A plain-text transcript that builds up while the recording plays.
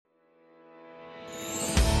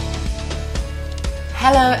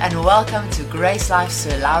Hello and welcome to GraceLife's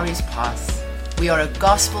Lowry's Path. We are a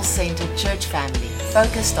gospel-centered church family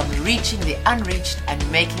focused on reaching the unreached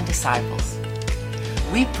and making disciples.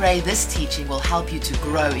 We pray this teaching will help you to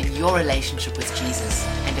grow in your relationship with Jesus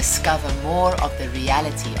and discover more of the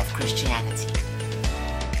reality of Christianity.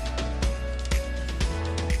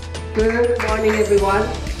 Good morning, everyone.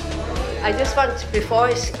 Before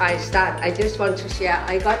I start, I just want to share,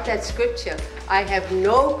 I got that scripture. I have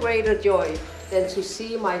no greater joy than to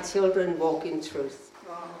see my children walk in truth.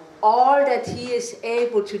 All that he is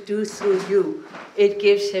able to do through you, it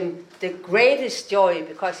gives him the greatest joy,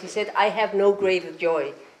 because he said, I have no greater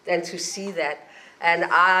joy than to see that. And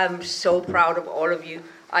I'm so proud of all of you.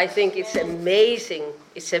 I think it's amazing.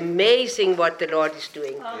 It's amazing what the Lord is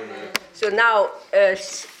doing. Amen. So now, I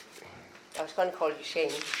was going to call you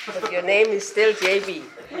Shane, but your name is still JB.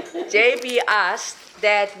 JB asked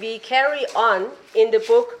that we carry on in the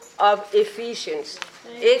book of Ephesians.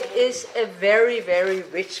 It is a very, very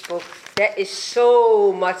rich book. There is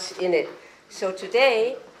so much in it. So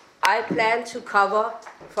today, I plan to cover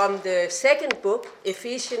from the second book,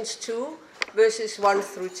 Ephesians 2, verses 1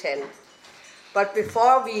 through 10. But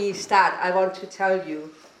before we start, I want to tell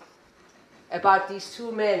you about these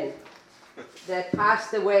two men that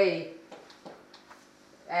passed away.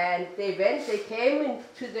 And they came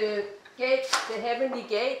into the gate, the heavenly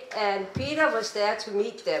gate, and Peter was there to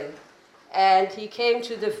meet them. And he came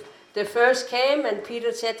to the first came, and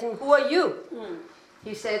Peter said to him, who are you?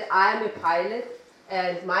 He said, I'm a pilot,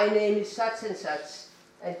 and my name is such and such.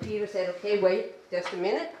 And Peter said, okay, wait just a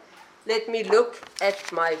minute. Let me look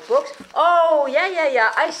at my books. Oh,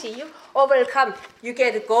 yeah, I see you. Oh, well, come. You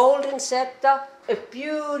get a golden scepter, a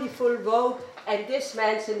beautiful robe, and this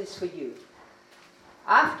mansion is for you.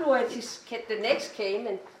 Afterwards, the next came,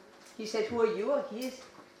 and he said, who are you?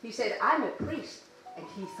 He said, I'm a priest. And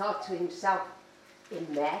he thought to himself,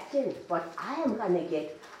 imagine what I am going to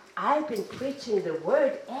get. I've been preaching the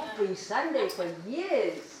word every Sunday for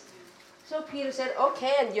years. So Peter said,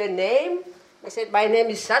 okay, and your name? I said, my name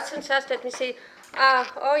is such and such. Let me see.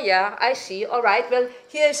 Oh yeah, I see. All right, well,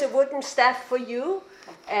 here's a wooden staff for you.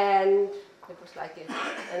 And it was like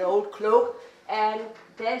an old cloak. And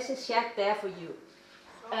there's a shack there for you.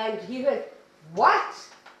 And he went, what?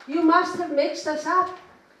 You must have mixed us up.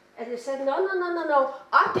 And they said, no.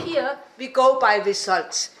 Up here, we go by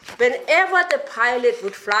results. Whenever the pilot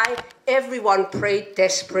would fly, everyone prayed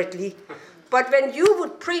desperately. But when you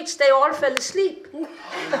would preach, they all fell asleep.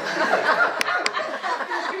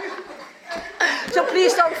 So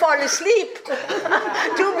please don't fall asleep.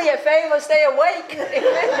 Do me a favor, stay awake.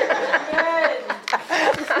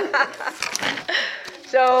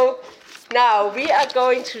 So now we are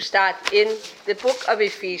going to start in the book of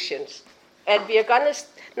Ephesians. And we are going to,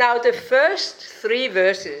 now the first 3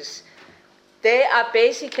 verses, they are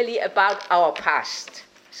basically about our past.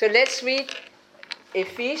 So let's read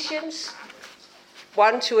Ephesians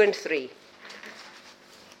 1, 2, and 3.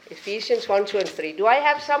 Ephesians 1, 2, and 3. Do I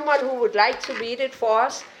have someone who would like to read it for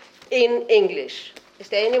us in English? Is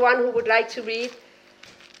there anyone who would like to read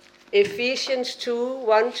Ephesians 2,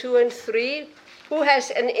 1, 2, and 3? Who has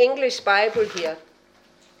an English Bible here?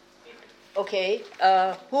 Okay.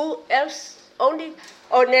 Who else? Only?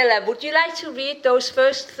 Oh, Nella, would you like to read those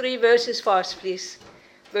first 3 verses for us, please?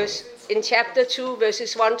 In chapter 2,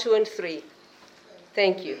 verses 1, 2, and 3.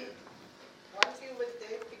 Thank you. Once you were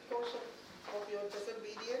dead because of your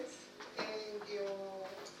disobedience and your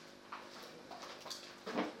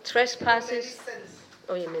Trespasses. many sins.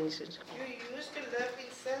 Oh, yeah, many sins. You used to live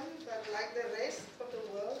in sin, but like the rest of the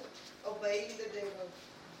world, obeying the devil,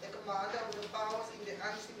 the commander of the powers in the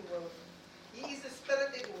unseen world. He is the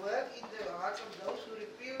spirit at work in the hearts of those who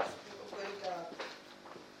refuse to obey God.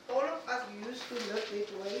 All of us used to live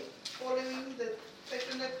that way, following the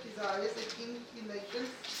passionate desires and inclinations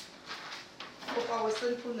of our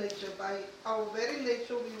sinful nature. By our very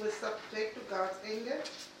nature, we were subject to God's anger,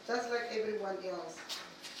 just like everyone else.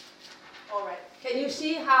 All right. Can you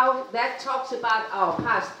see how that talks about our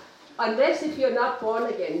past? Unless if you're not born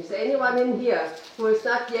again. Is there anyone in here who has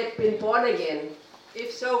not yet been born again?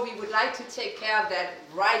 If so, we would like to take care of that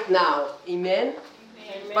right now. Amen?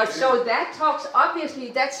 Amen. But so that talks,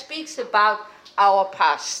 obviously, that speaks about our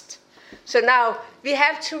past. So now, we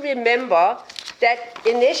have to remember that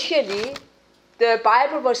initially, the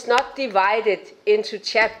Bible was not divided into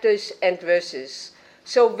chapters and verses.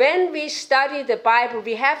 So when we study the Bible,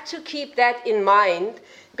 we have to keep that in mind,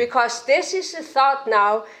 because this is a thought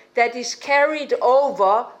now that is carried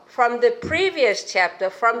over from the previous chapter,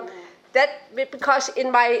 from that, because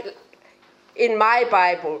in my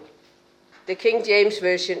Bible, the King James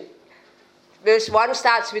Version, verse 1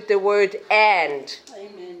 starts with the word and.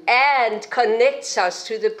 Amen. And connects us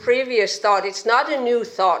to the previous thought. It's not a new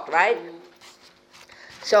thought, right?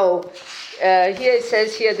 So here it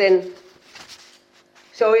says here then,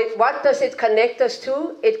 so what does it connect us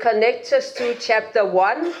to? It connects us to chapter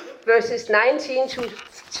 1, verses 19 to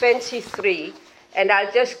 23. And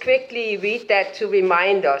I'll just quickly read that to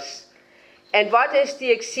remind us. And what is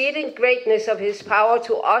the exceeding greatness of his power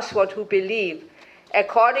to usward who believe,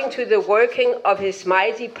 according to the working of his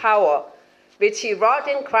mighty power, which he wrought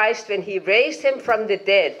in Christ when he raised him from the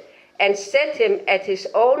dead, and set him at his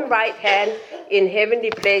own right hand in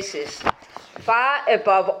heavenly places, far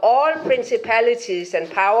above all principalities and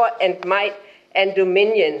power and might and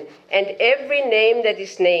dominion, and every name that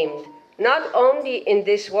is named, not only in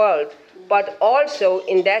this world, but also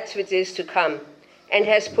in that which is to come, and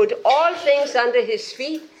has put all things under his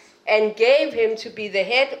feet, and gave him to be the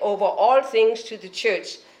head over all things to the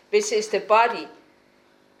church, which is the body,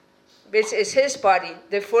 which is his body,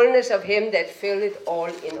 the fullness of him that filleth all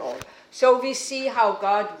in all. So we see how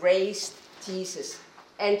God raised Jesus.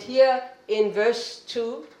 And here in verse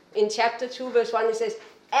 2, in chapter 2, verse 1, it says,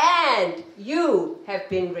 and you have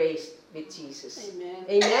been raised with Jesus. Amen.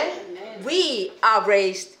 Amen? Amen. We are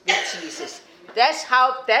raised with Jesus. That's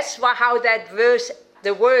how that verse,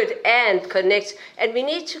 the word and, connects. And we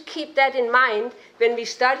need to keep that in mind when we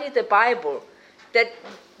study the Bible, that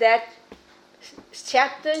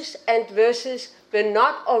chapters and verses were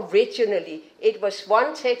not originally. It was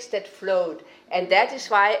one text that flowed. And that is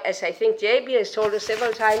why, as I think JB has told us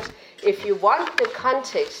several times, if you want the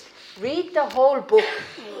context, read the whole book.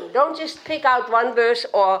 Don't just pick out one verse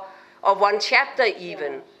or one chapter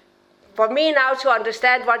even. For me now to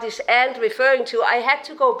understand what is and referring to, I had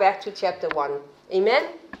to go back to chapter 1. Amen?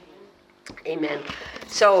 Amen.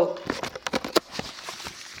 So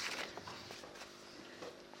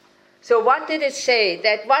what did it say?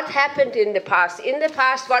 That what happened in the past? In the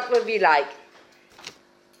past, what were we like?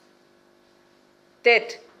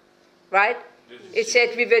 Dead, right? It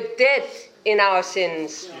said we were dead in our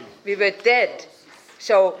sins. We were dead.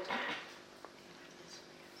 So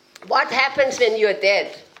what happens when you're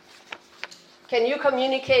dead? Can you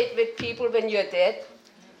communicate with people when you're dead?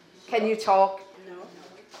 Can you talk? No.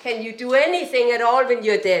 Can you do anything at all when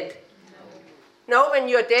you're dead? No, when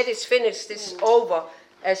you're dead, it's finished. It's over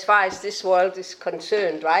as far as this world is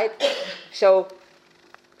concerned, right? So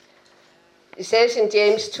it says in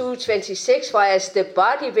James 2:26, for as the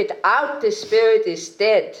body without the spirit is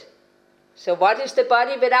dead. So what is the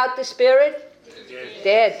body without the spirit?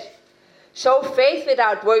 Dead. So faith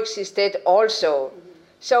without works is dead also.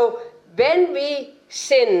 So when we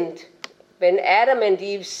sinned, when Adam and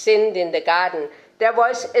Eve sinned in the garden, there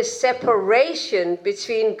was a separation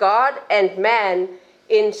between God and man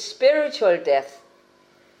in spiritual death.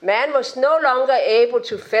 Man was no longer able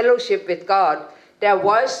to fellowship with God. There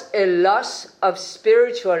was a loss of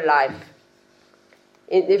spiritual life.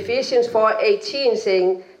 In Ephesians 4:18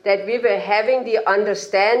 saying that we were having the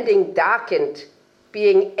understanding darkened,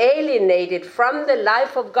 being alienated from the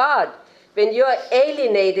life of God. When you're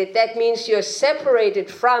alienated, that means you're separated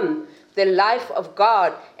from the life of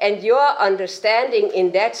God, and your understanding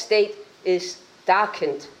in that state is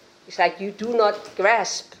darkened. It's like you do not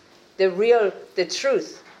grasp the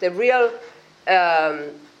truth,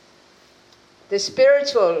 the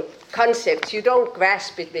spiritual concept. You don't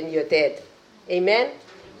grasp it when you're dead. Amen?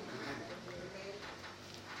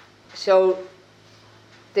 So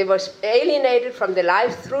they was alienated from the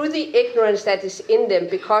life through the ignorance that is in them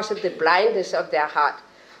because of the blindness of their heart.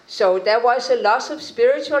 So there was a loss of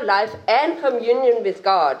spiritual life and communion with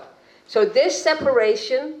God. So this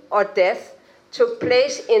separation or death took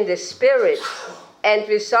place in the spirit and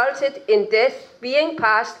resulted in death being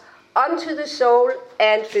passed onto the soul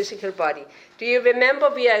and physical body. Do you remember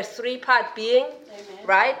we are a three-part being? Amen.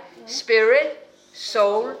 Right? Spirit,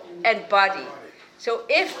 soul, and body. So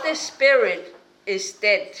if the spirit is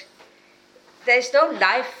dead, there's no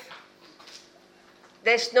life.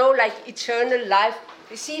 There's no eternal life.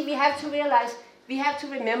 You see, we have to realize, we have to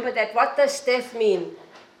remember that what does death mean?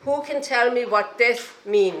 Who can tell me what death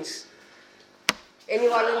means? Any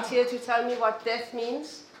volunteer to tell me what death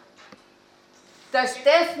means? Does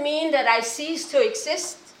death mean that I cease to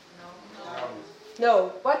exist?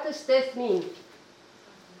 No. What does death mean?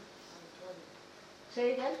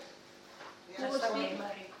 Say again? Who is speaking?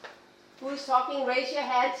 Who is talking? Raise your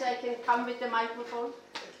hand so I can come with the microphone.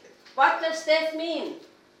 What does death mean?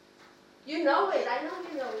 You know it. I know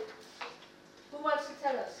you know it. Who wants to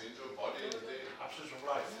tell us? Into a body in the absence of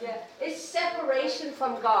life. Yeah, it's separation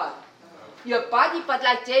from God. Your body, but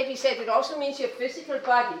like JB said, it also means your physical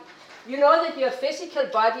body. You know that your physical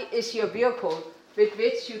body is your vehicle with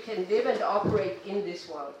which you can live and operate in this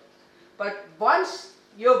world. But once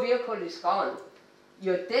your vehicle is gone,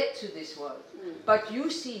 you're dead to this world. But you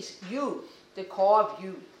cease, you, the core of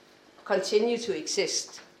you, continue to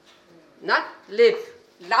exist. Not live.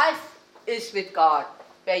 Life is with God,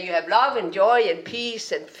 where you have love and joy and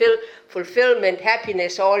peace and fulfillment,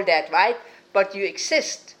 happiness, all that, right? But you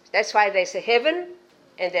exist. That's why there's a heaven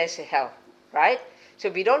and there's a hell, right? So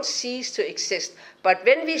we don't cease to exist. But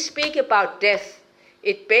when we speak about death,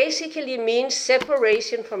 it basically means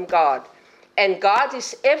separation from God. And God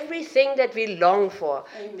is everything that we long for.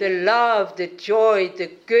 Amen. The love, the joy,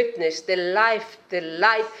 the goodness, the life, the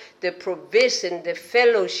light, the provision, the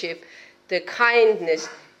fellowship, the kindness,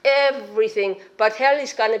 everything. But hell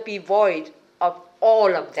is going to be void of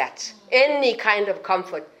all of that. Any kind of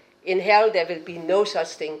comfort. In hell there will be no such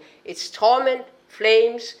thing. It's torment,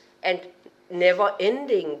 flames, and never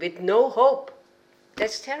ending with no hope.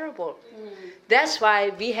 That's terrible. That's why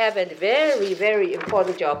we have a very, very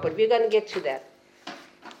important job, but we're going to get to that.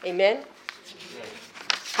 Amen?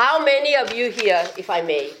 How many of you here, if I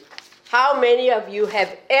may, how many of you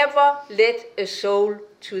have ever led a soul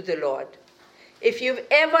to the Lord? If you've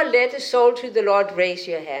ever led a soul to the Lord, raise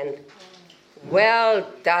your hand. Well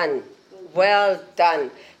done. Well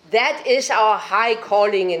done. That is our high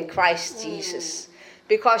calling in Christ Jesus.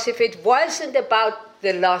 Because if it wasn't about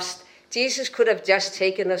the lost, Jesus could have just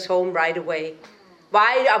taken us home right away.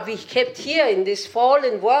 Why are we kept here in this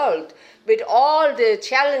fallen world with all the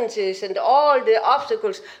challenges and all the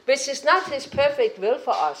obstacles, which is not his perfect will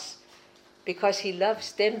for us? Because he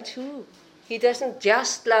loves them too. He doesn't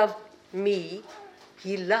just love me.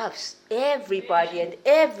 He loves everybody and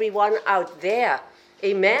everyone out there.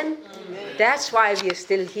 Amen? Amen. That's why we are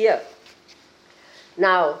still here.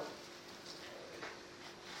 Now,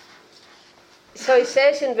 so it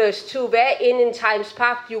says in verse 2, wherein in times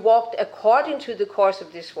past you walked according to the course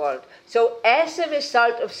of this world. So as a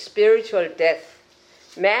result of spiritual death,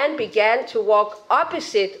 man began to walk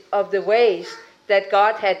opposite of the ways that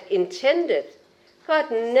God had intended. God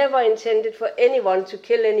never intended for anyone to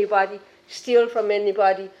kill anybody, steal from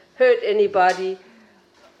anybody, hurt anybody.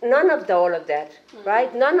 None of all of that,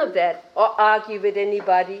 right? None of that. Or argue with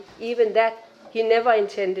anybody. Even that, he never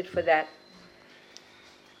intended for that.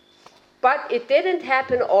 But it didn't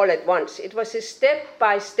happen all at once. It was a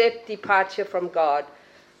step-by-step departure from God.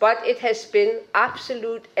 But it has been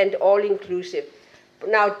absolute and all-inclusive.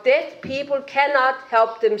 Now, dead people cannot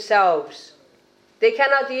help themselves. They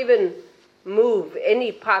cannot even move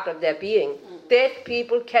any part of their being. Dead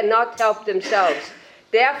people cannot help themselves.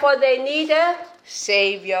 Therefore, they need a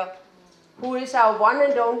Savior. Who is our one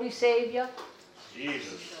and only Savior?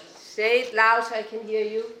 Jesus. Say it loud so I can hear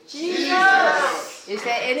you. Jesus. Is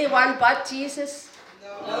there anyone but Jesus?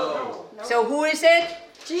 No. So who is it?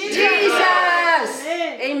 Jesus.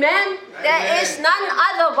 Amen. There is none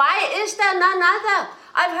other. Why is there none other?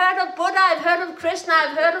 I've heard of Buddha, I've heard of Krishna,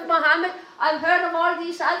 I've heard of Muhammad, I've heard of all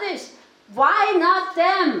these others. Why not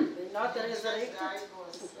them? Not the resurrected.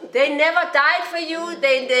 They never died for you,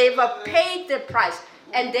 they never paid the price.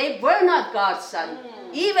 And they were not God's son.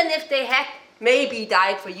 Even if they had maybe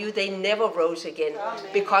died for you, they never rose again.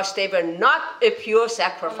 Because they were not a pure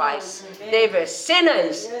sacrifice. They were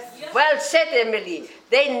sinners. Well said, Emily.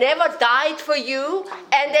 They never died for you,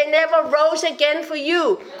 and they never rose again for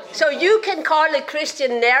you. So you can call a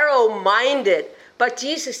Christian narrow-minded, but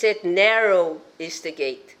Jesus said, narrow is the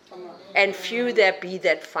gate, and few there be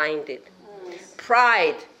that find it.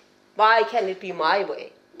 Pride. Why can it be my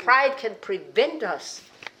way? Pride can prevent us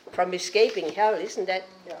from escaping hell. Isn't that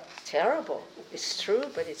terrible? It's true,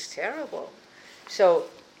 but it's terrible. So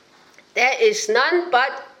there is none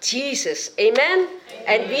but Jesus. Amen?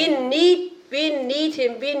 And we need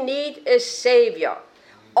him. We need a Savior.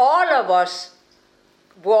 All of us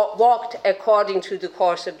walked according to the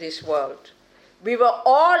course of this world. We were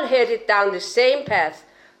all headed down the same path,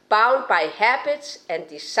 bound by habits and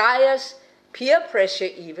desires, peer pressure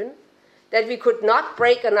even, that we could not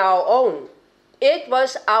break on our own. It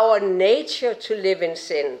was our nature to live in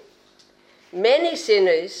sin. Many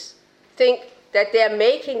sinners think that they're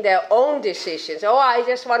making their own decisions. Oh, I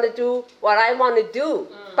just want to do what I want to do.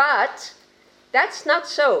 But that's not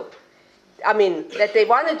so. I mean, that they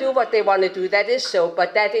want to do what they want to do, that is so.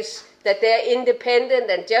 But that they're independent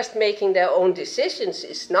and just making their own decisions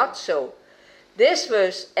is not so. This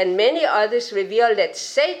verse and many others reveal that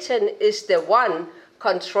Satan is the one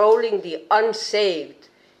controlling the unsaved.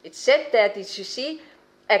 It said that, did you see?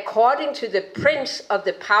 According to the prince of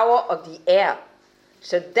the power of the air.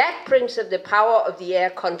 So that prince of the power of the air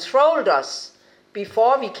controlled us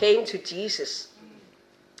before we came to Jesus.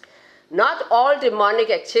 Not all demonic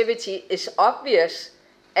activity is obvious,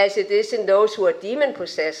 as it is in those who are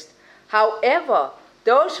demon-possessed. However,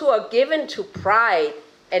 those who are given to pride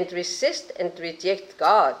and resist and reject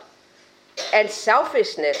God and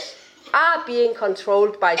selfishness are being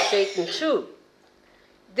controlled by Satan too.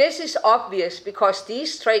 This is obvious because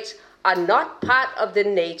these traits are not part of the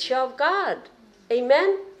nature of God.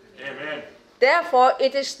 Amen? Amen. Therefore,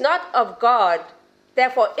 it is not of God.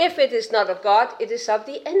 Therefore, if it is not of God, it is of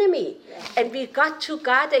the enemy. And we've got to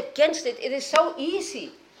guard against it. It is so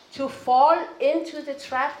easy to fall into the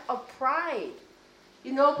trap of pride.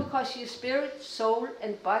 You know, because you're spirit, soul,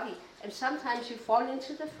 and body. And sometimes you fall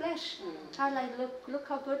into the flesh. Kind of like, look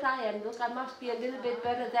how good I am. Look, I must be a little bit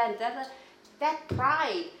better than that. That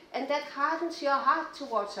pride, and that hardens your heart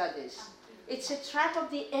towards others. It's a trap of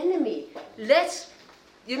the enemy. Let's,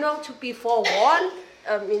 to be forewarned,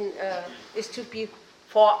 is to be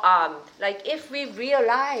forearmed. Like if we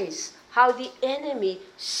realize how the enemy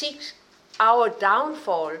seeks our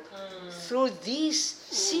downfall through these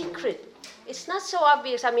secret. It's not so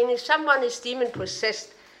obvious. I mean, if someone is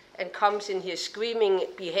demon-possessed and comes in here screaming,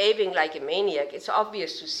 behaving like a maniac, it's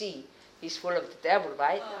obvious to see. He's full of the devil,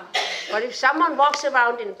 right? But if someone walks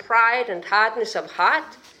around in pride and hardness of heart,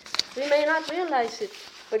 we may not realize it.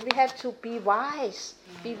 But we have to be wise,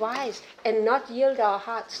 and not yield our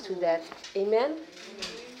hearts to that. Amen?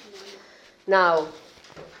 Now,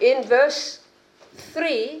 in verse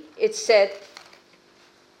 3, it said,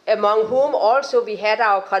 among whom also we had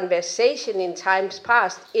our conversation in times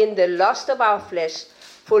past, in the lust of our flesh,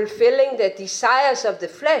 fulfilling the desires of the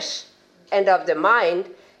flesh and of the mind,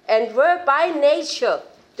 and were by nature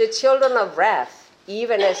the children of wrath,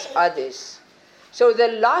 even as others. So the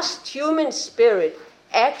lost human spirit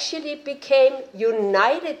actually became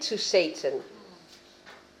united to Satan.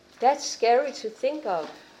 That's scary to think of,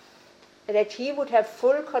 that he would have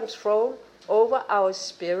full control over our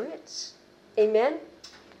spirits. Amen?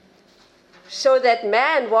 So that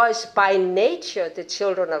man was by nature the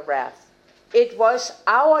children of wrath. It was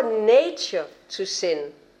our nature to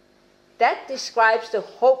sin. That describes the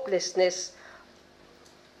hopelessness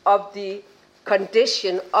of the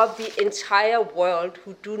condition of the entire world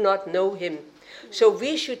who do not know him. So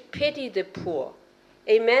we should pity the poor.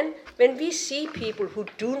 Amen? When we see people who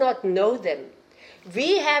do not know them,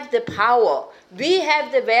 we have the power, we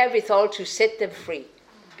have the wherewithal to set them free.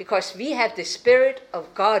 Because we have the Spirit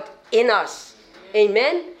of God in us.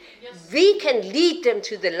 Amen? Yes. We can lead them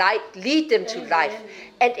to the light, lead them to life.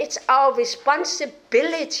 And it's our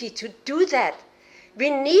responsibility to do that. We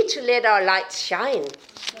need to let our light shine.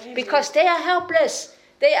 Because they are helpless.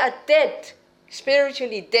 They are dead,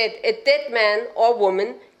 spiritually dead. A dead man or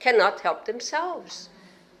woman cannot help themselves.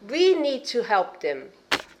 We need to help them.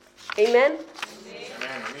 Amen?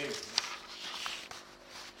 Amen.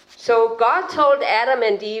 So God told Adam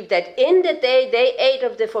and Eve that in the day they ate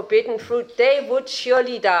of the forbidden fruit, they would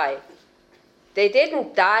surely die. They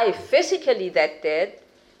didn't die physically that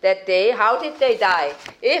day. How did they die?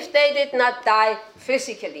 If they did not die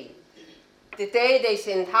physically, the day they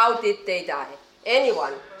sinned, how did they die?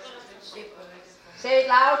 Anyone? Say it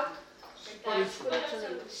loud.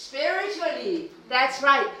 Spiritually. That's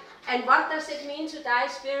right. And what does it mean to die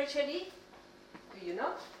spiritually? Do you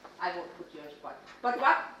know? I won't put you on spot. But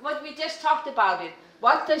what we just talked about it.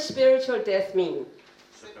 What does spiritual death mean?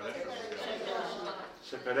 Separation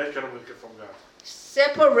from God.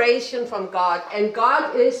 Separation from God. And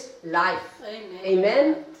God is life.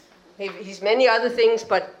 Amen? He's many other things,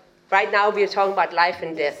 but right now we are talking about life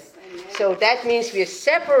and death. So that means we are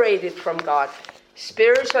separated from God.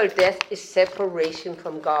 Spiritual death is separation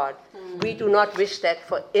from God. We do not wish that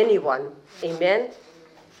for anyone. Amen?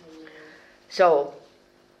 So,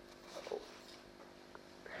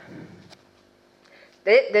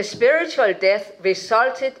 the spiritual death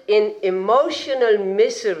resulted in emotional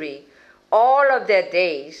misery all of their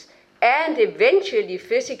days, and eventually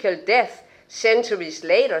physical death centuries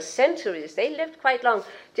later. Centuries, they lived quite long.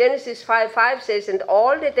 Genesis 5:5 says, and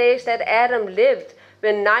all the days that Adam lived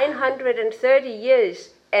were 930 years,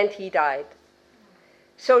 and he died.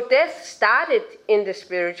 So death started in the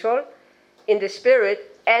spirit,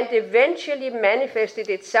 and eventually manifested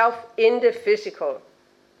itself in the physical.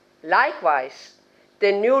 Likewise,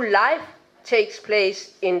 the new life takes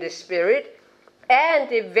place in the spirit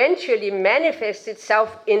and eventually manifests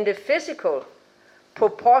itself in the physical,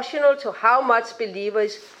 proportional to how much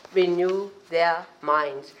believers renew their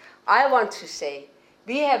minds. I want to say,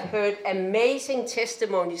 we have heard amazing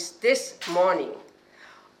testimonies this morning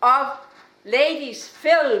of ladies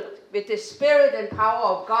filled with the Spirit and power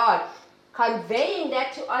of God, conveying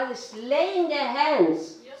that to others, laying their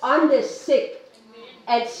hands on the sick,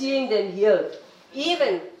 and seeing them healed.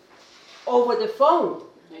 Even over the phone.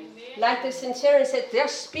 Like the centurion said,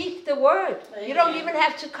 just speak the word. You don't even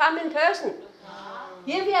have to come in person.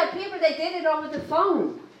 Here we have people, they did it over the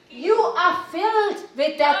phone. You are filled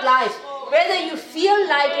with that life, whether you feel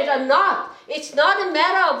like it or not. It's not a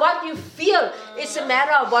matter of what you feel. It's a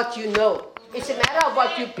matter of what you know. It's a matter of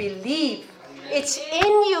what you believe. It's in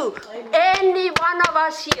you. Any one of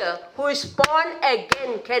us here who is born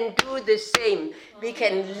again can do the same. We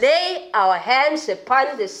can lay our hands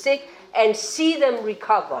upon the sick and see them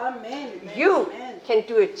recover. Amen. You can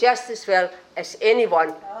do it just as well as anyone.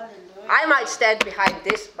 Hallelujah. I might stand behind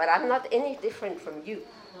this, but I'm not any different from you.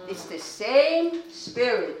 It's the same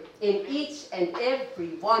spirit in each and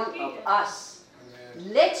every one of us.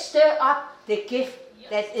 Let's stir up the gift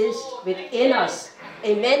that is within us.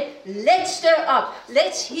 Amen. Let's stir up.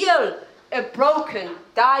 Let's heal a broken,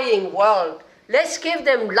 dying world. Let's give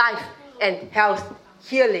them life and health,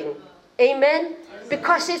 healing. Amen.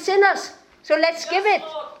 Because it's in us. So let's give it.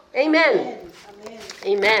 Amen.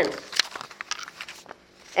 Amen.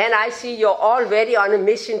 And I see you're already on a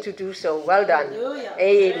mission to do so. Well done. Hallelujah.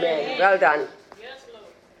 Amen. Well done.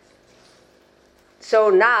 So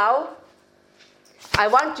now, I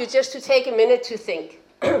want you just to take a minute to think.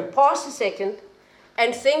 Pause a second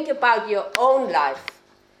and think about your own life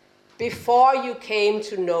before you came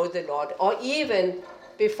to know the Lord, or even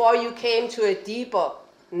before you came to a deeper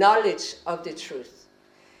knowledge of the truth.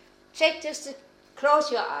 Just to close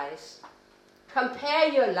your eyes.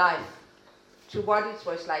 Compare your life to what it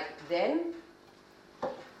was like then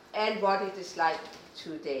and what it is like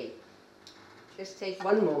today. Just take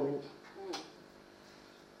one moment.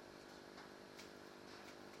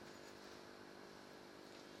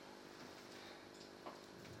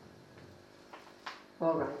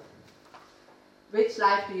 All right. Which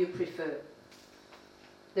life do you prefer?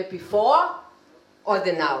 The before or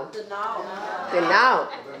the now? The now. The now.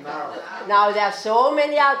 Now there are so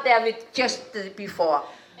many out there with just the before.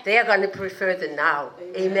 They are going to prefer the now.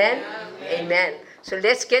 Amen? Amen. So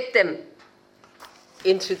let's get them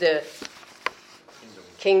into the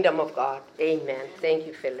kingdom of God. Amen. Thank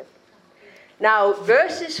you, Philip. Now,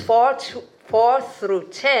 verses 4 through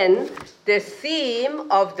 10, the theme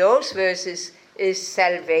of those verses is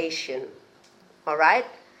salvation. All right?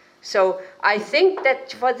 So I think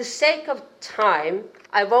that for the sake of time,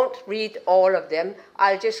 I won't read all of them.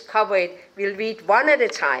 I'll just cover it. We'll read one at a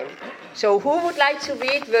time. So who would like to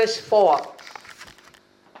read verse 4?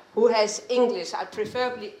 Who has English? I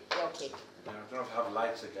preferably... Okay. I don't have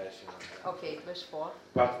lights, guys. Okay, verse 4.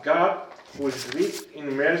 But God, who is rich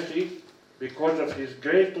in mercy, because of his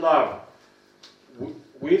great love,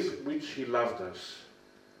 with which he loved us.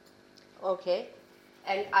 Okay.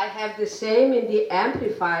 And I have the same in the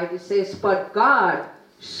Amplified. It says, but God,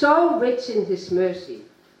 so rich in his mercy,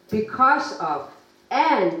 because of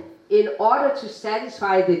and in order to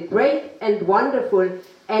satisfy the great and wonderful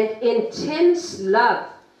and intense love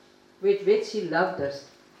with which he loved us.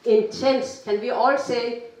 Intense. Can we all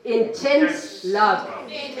say intense love?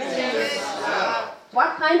 Intense love.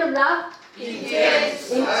 What kind of love?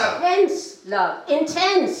 Intense love. Intense love.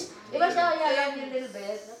 Intense. It was, oh yeah, I love you a little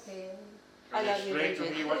bit. Okay. I love you a Explain little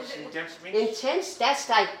to bit. me what intense means. Intense, that's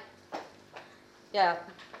like, yeah,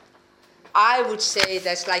 I would say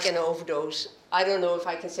that's like an overdose. I don't know if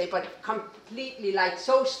I can say, but completely like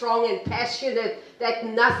so strong and passionate that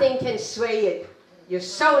nothing can sway it. You're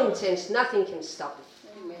so intense, nothing can stop it.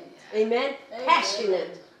 Amen? Amen.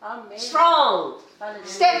 Passionate, Amen. strong, Hallelujah.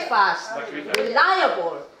 steadfast,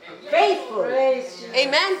 reliable, faithful. Praise you.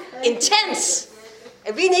 Amen? Intense.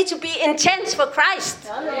 And we need to be intense for Christ.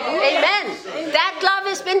 Amen. That love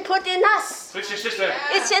has been put in us. Preach your sister.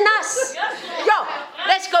 It's in us. Yo,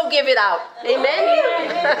 let's go give it out. Amen.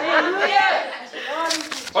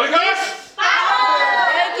 Holy Ghost!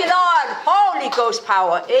 Thank you, Lord. Holy Ghost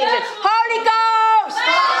power. Amen. Holy Ghost.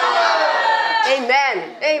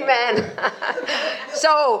 Amen. Amen.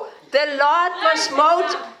 So the Lord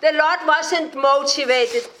wasn't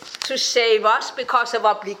motivated to save us because of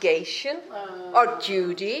obligation or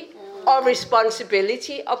duty or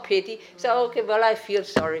responsibility or pity. So, okay, well, I feel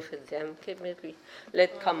sorry for them. Okay, maybe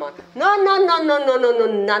come on. No,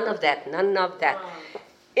 none of that. None of that.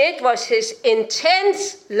 It was his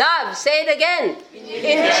intense love. Say it again.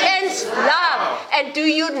 Intense love. And do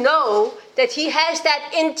you know that he has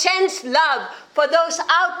that intense love for those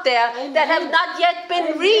out there that have not yet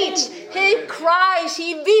been reached? He cries,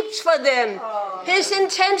 he weeps for them. His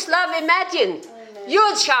intense love, imagine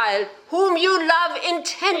your child whom you love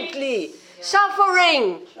intently,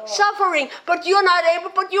 suffering, but you're not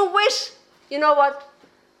able, but you wish. You know what?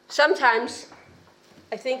 Sometimes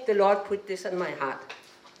I think the Lord put this on my heart.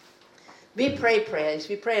 We pray prayers.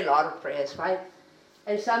 We pray a lot of prayers, right?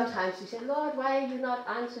 And sometimes we say, Lord, why are you not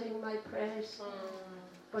answering my prayers?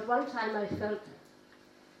 But one time I felt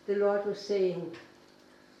the Lord was saying,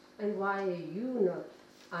 and why are you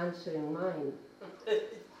not answering mine?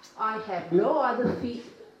 I have no other feet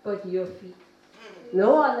but your feet.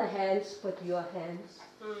 No other hands but your hands.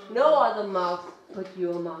 No other mouth but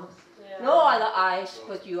your mouth. No other eyes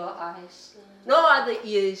but your eyes. No other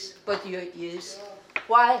ears but your ears.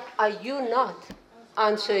 Why are you not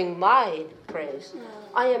answering my prayers?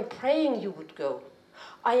 I am praying you would go.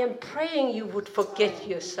 I am praying you would forget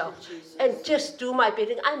yourself and just do my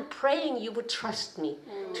bidding. I'm praying you would trust me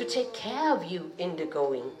to take care of you in the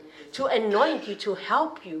going, to anoint you, to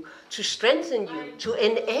help you, to strengthen you, to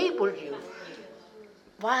enable you.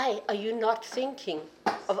 Why are you not thinking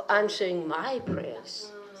of answering my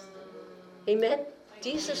prayers? Amen?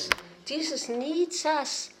 Jesus needs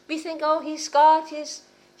us. We think, oh, he's God.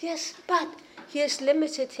 Yes, but he has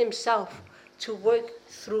limited himself to work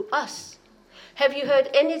through us. Have you heard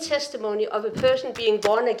any testimony of a person being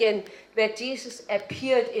born again where Jesus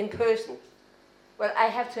appeared in person? Well, I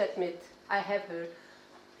have to admit, I have heard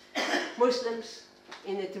Muslims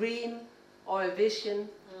in a dream or a vision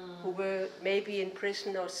who were maybe in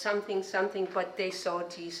prison or something, but they saw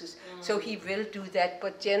Jesus. So he will do that,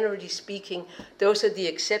 but generally speaking, those are the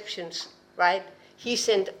exceptions, right? He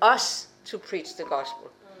sent us to preach the gospel.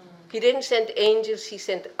 He didn't send angels, he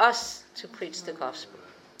sent us to preach the gospel.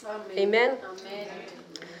 Amen? Amen.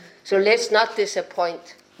 So let's not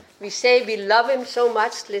disappoint. We say we love him so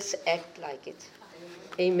much, let's act like it.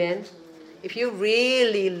 Amen. If you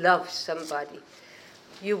really love somebody,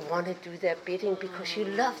 you want to do their bidding because you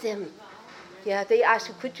love them. Yeah, they ask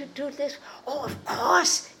you, could you do this? Oh, of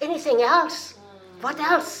course. Anything else? What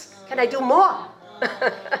else? Can I do more?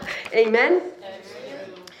 Amen?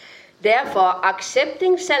 Therefore,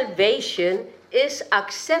 accepting salvation is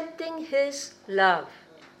accepting his love.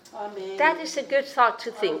 Amen. That is a good thought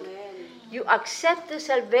to think. Amen. You accept the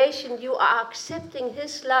salvation, you are accepting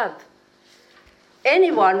his love.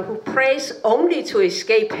 Anyone who prays only to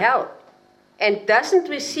escape hell and doesn't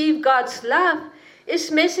receive God's love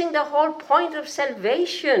is missing the whole point of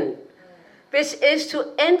salvation, which is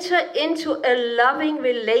to enter into a loving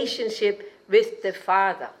relationship with the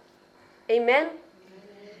Father. Amen?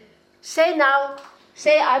 Say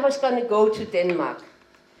I was going to go to Denmark,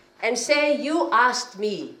 and say you asked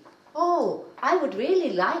me, oh, I would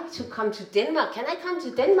really like to come to Denmark. Can I come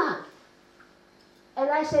to Denmark? And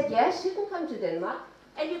I said, yes, you can come to Denmark.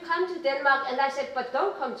 And you come to Denmark, and I said, but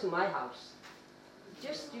don't come to my house.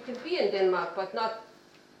 Just, you can be in Denmark, but not,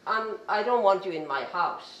 I don't want you in my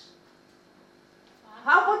house.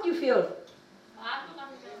 How would you feel?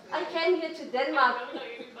 I came here to Denmark.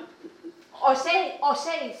 Or say,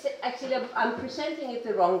 actually, I'm presenting it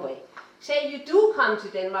the wrong way. Say you do come to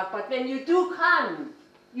Denmark, but when you do come,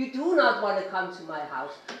 you do not want to come to my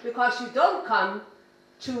house. Because you don't come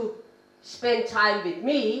to spend time with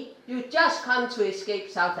me, you just come to escape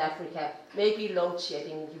South Africa. Maybe load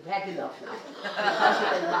shedding, you've had enough now. Because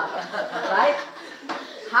of Denmark, right?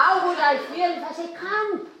 How would I feel if I say,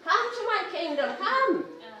 come to my kingdom, come.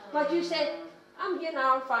 But you said, I'm here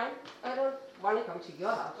now, I'm fine. I don't want to come to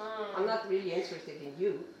your house. I'm not really interested in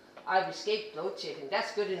you. I've escaped load shedding.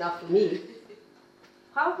 That's good enough for me.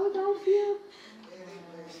 How would I feel?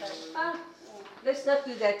 Let's not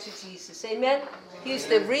do that to Jesus. Amen? He's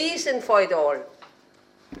the reason for it all.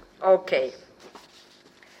 Okay.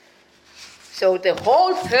 So the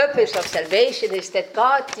whole purpose of salvation is that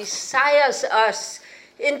God desires us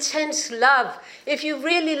intense love. If you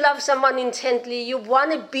really love someone intently, you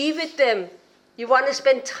want to be with them. You want to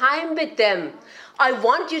spend time with them. I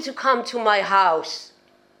want you to come to my house,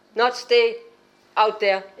 not stay out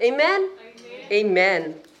there. Amen? Amen.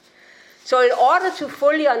 Amen. So in order to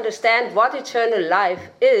fully understand what eternal life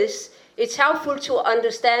is, it's helpful to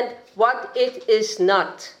understand what it is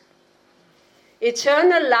not.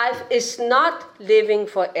 Eternal life is not living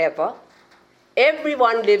forever.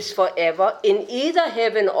 Everyone lives forever in either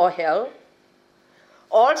heaven or hell.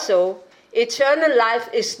 Also, eternal life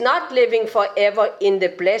is not living forever in the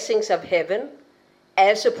blessings of heaven,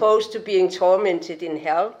 as opposed to being tormented in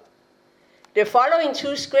hell. The following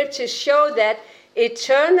two scriptures show that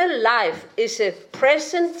eternal life is a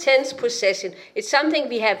present tense possession. It's something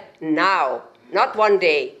we have now, not one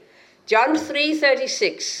day. John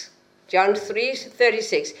 3:36. John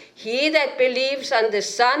 3:36. He that believes on the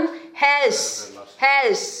Son has.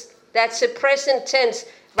 That's a present tense.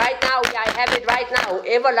 Right now, I have it right now.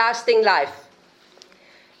 Everlasting life.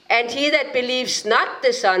 And he that believes not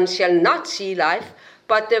the Son shall not see life,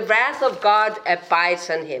 but the wrath of God abides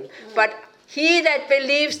on him. But he that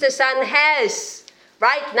believes the Son has,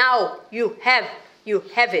 right now, you have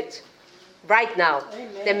it. Right now.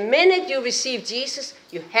 Amen. The minute you receive Jesus,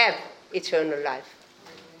 you have eternal life.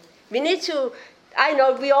 We need to, I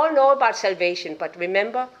know, we all know about salvation, but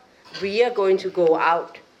remember, we are going to go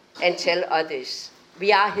out and tell others.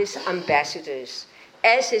 We are his ambassadors.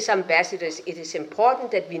 As his ambassadors, it is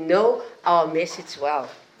important that we know our message well.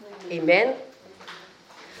 Amen?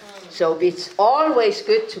 So it's always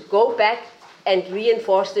good to go back and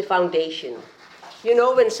reinforce the foundation. You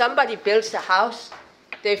know, when somebody builds a house,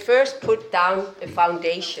 they first put down a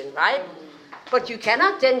foundation, right? But you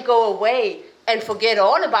cannot then go away and forget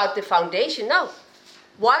all about the foundation. No.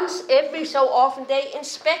 Once every so often they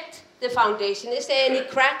inspect the foundation. Is there any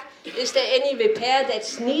crack? Is there any repair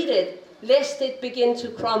that's needed, lest it begin to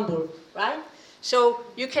crumble, right? So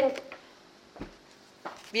you can,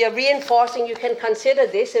 we are reinforcing, you can consider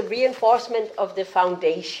this a reinforcement of the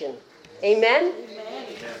foundation. Amen? Amen.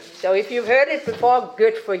 So if you've heard it before,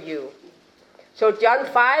 good for you. So John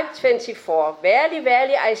 5:24, verily,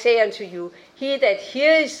 verily, I say unto you, he that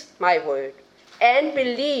hears my word and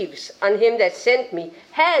believes on him that sent me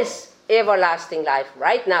has everlasting life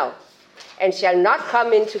right now, and shall not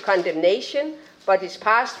come into condemnation, but is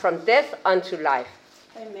passed from death unto life.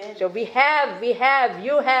 Amen. So you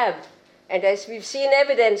have, and as we've seen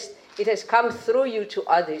evidence, it has come through you to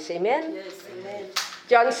others. Amen? Yes, amen.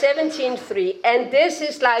 John 17:3, and this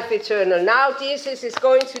is life eternal. Now Jesus is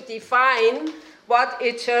going to define what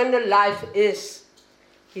eternal life is.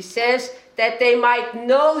 He says that they might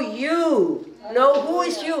know you. Know who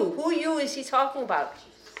is you? Who you is he talking about?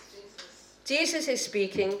 Jesus is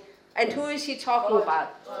speaking, and who is he talking about?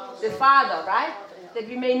 The Father, right? That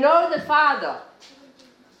we may know the Father,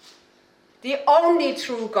 the only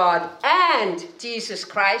true God, and Jesus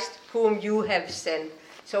Christ, whom you have sent.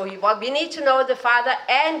 So we need to know the Father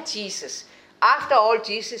and Jesus. After all,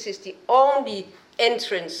 Jesus is the only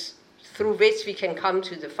entrance through which we can come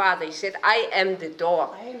to the Father. He said, I am the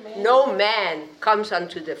door. Amen. No man comes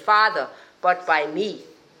unto the Father but by me.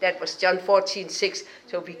 That was John 14:6.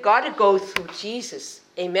 So we got to go through Jesus.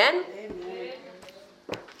 Amen? Amen.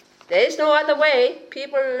 There is no other way.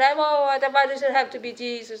 People like, why does it have to be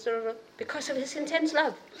Jesus? Because of his intense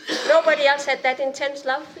love. Nobody else had that intense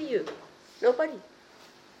love for you. Nobody.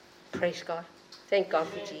 Praise God. Thank God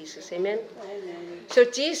for Jesus. Amen? Amen. So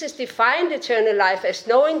Jesus defined eternal life as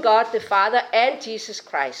knowing God the Father and Jesus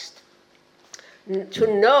Christ. To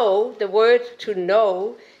know, the word to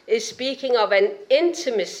know, is speaking of an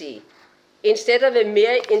intimacy instead of a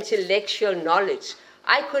mere intellectual knowledge.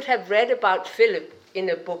 I could have read about Philip in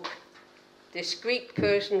a book. This Greek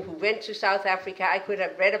person who went to South Africa, I could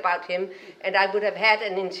have read about him and I would have had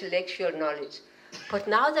an intellectual knowledge. But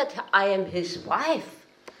now that I am his wife,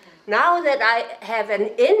 now that I have an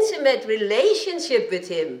intimate relationship with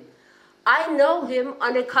him, I know him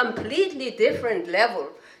on a completely different level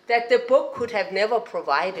that the book could have never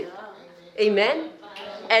provided. Amen?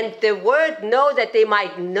 And the word know, that they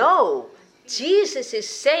might know, Jesus is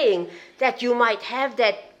saying that you might have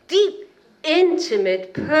that deep,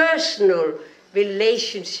 intimate, personal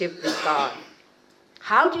relationship with God.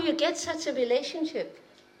 How do you get such a relationship?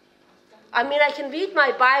 I mean, I can read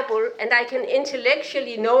my Bible and I can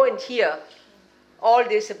intellectually know and hear all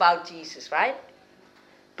this about Jesus, right?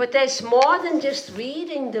 But there's more than just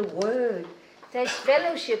reading the Word. There's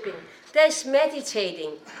fellowshipping. There's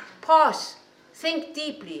meditating. Pause. Think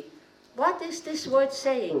deeply. What is this word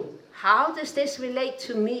saying? How does this relate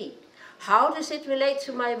to me? How does it relate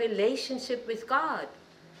to my relationship with God?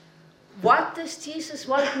 What does Jesus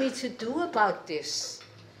want me to do about this?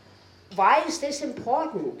 Why is this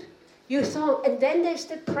important? And then there's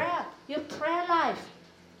the prayer, your prayer life.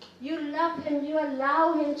 You love him, you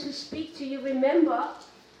allow him to speak to you. Remember,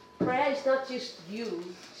 prayer is not just you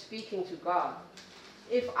speaking to God.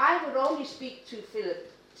 If I would only speak to Philip,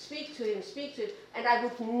 speak to him, and I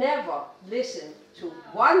would never listen to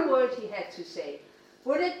one word he had to say,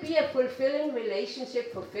 would it be a fulfilling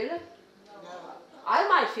relationship for Philip? No. I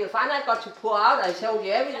might feel fine. I got to pour out. I told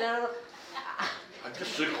you everything. I'm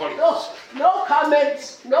just recording. No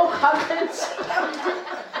comments. No comments.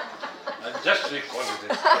 I just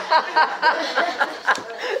recorded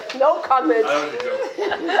it. No comments. I only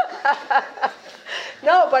joke.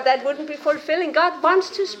 No, but that wouldn't be fulfilling. God wants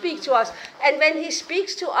to speak to us. And when he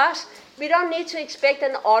speaks to us, we don't need to expect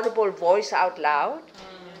an audible voice out loud.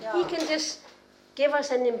 Yeah. He can just give us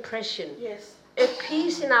an impression. Yes. A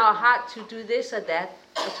peace in our heart to do this or that,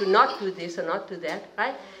 or to not do this or not do that,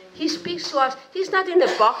 right? He speaks to us. He's not in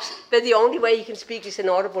a box where the only way he can speak is an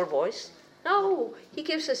audible voice. No, he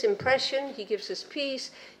gives us impression, he gives us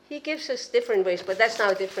peace, he gives us different ways, but that's now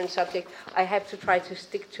a different subject. I have to try to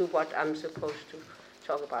stick to what I'm supposed to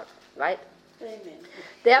talk about, right? Amen.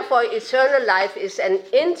 Therefore, eternal life is an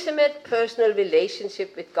intimate personal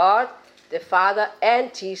relationship with God, the Father,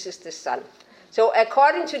 and Jesus the Son. So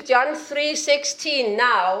according to John 3:16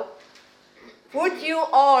 now, would you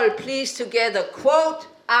all please together quote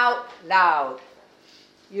out loud?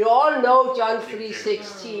 You all know John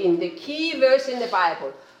 3:16, the key verse in the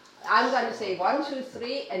Bible. I'm going to say 1, 2,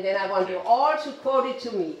 3, and then I want you all to quote it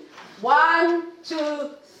to me. 1,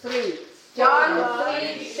 2, 3. John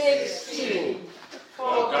 3:16.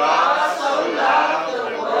 For God so loved the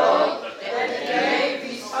world that he gave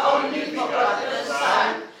his only begotten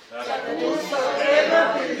Son, that whosoever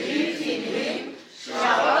believes in him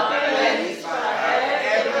shall not perish but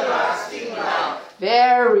have everlasting life.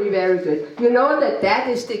 Very, very good. You know that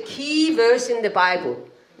is the key verse in the Bible.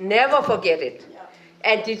 Never forget it.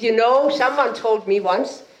 And did you know, someone told me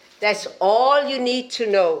once, that's all you need to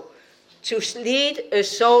know to lead a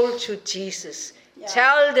soul to Jesus. Yeah.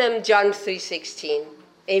 Tell them John 3:16.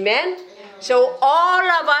 Amen? So all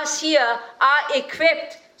of us here are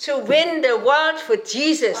equipped to win the world for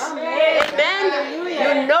Jesus. Amen?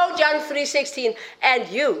 You know John 3:16, and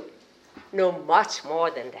you know much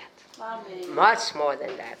more than that. Amen. Much more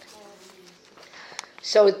than that.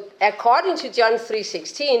 So according to John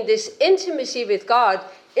 3:16, this intimacy with God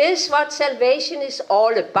is what salvation is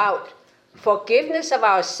all about. Forgiveness of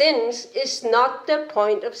our sins is not the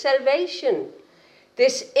point of salvation.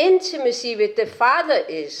 This intimacy with the Father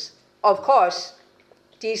is, of course,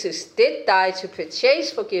 Jesus did die to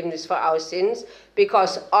purchase forgiveness for our sins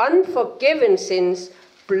because unforgiven sins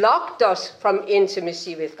blocked us from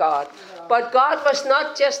intimacy with God. But God was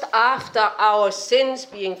not just after our sins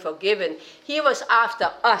being forgiven. He was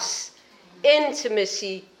after us,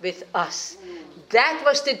 intimacy with us. That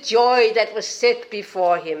was the joy that was set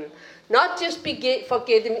before him. Not just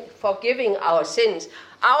forgiving our sins.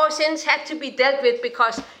 Our sins had to be dealt with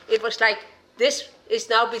because it was like, this is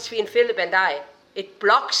now between Philip and I. It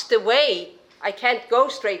blocks the way I can't go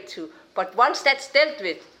straight to. But once that's dealt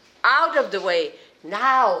with, out of the way,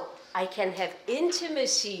 now I can have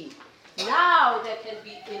intimacy. Now there can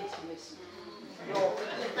be intimacy. No.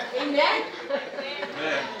 Amen?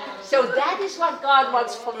 Amen? So that is what God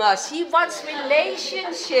wants from us. He wants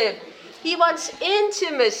relationship. He wants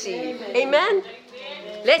intimacy. Amen? Amen?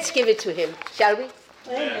 Let's give it to him, shall we?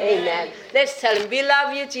 Amen. Amen. Let's tell him, we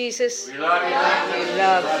love you, Jesus. We love you. We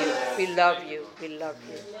love you. We love you. We love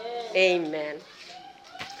you. Amen.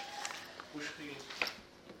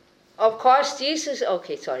 Of course, Jesus,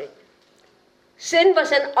 sin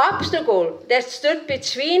was an obstacle that stood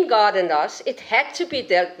between God and us. It had to be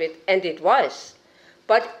dealt with, and it was.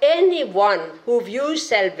 But anyone who views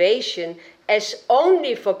salvation as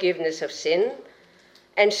only forgiveness of sin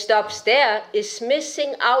and stops there is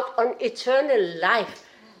missing out on eternal life.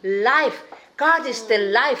 Life. God is the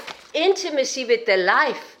life. Intimacy with the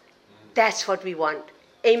life. That's what we want.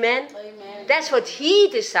 Amen? Amen. That's what he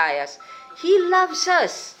desires. He loves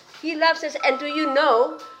us. He loves us. And do you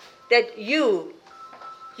know that you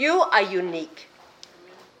are unique?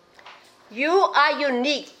 You are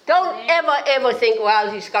unique. Don't ever think,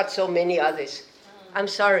 well, he's got so many others. I'm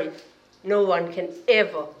sorry. No one can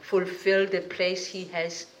ever fulfill the place he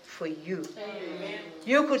has for you. Amen.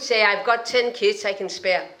 You could say, I've got 10 kids I can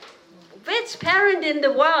spare. Which parent in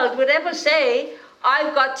the world would ever say,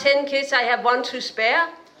 I've got 10 kids, I have one to spare?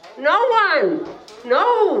 No one.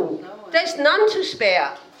 No. There's none to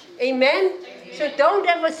spare. Amen? So don't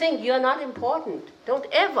ever think you're not important. Don't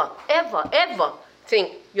ever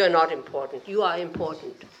think you're not important. You are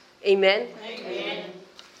important. Amen? Amen.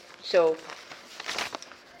 So,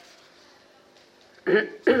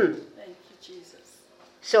 thank you, Jesus.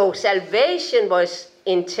 So salvation was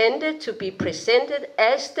intended to be presented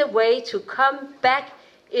as the way to come back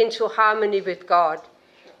into harmony with God.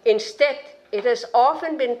 Instead, it has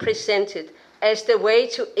often been presented as the way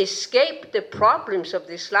to escape the problems of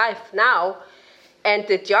this life now and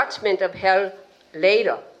the judgment of hell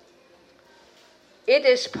later. It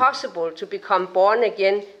is possible to become born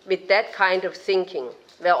again with that kind of thinking,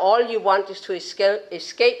 where all you want is to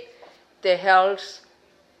escape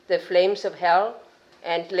the flames of hell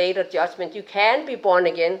and later judgment. You can be born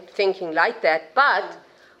again thinking like that, but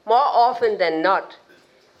more often than not,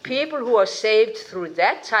 people who are saved through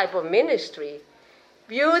that type of ministry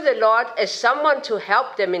view the Lord as someone to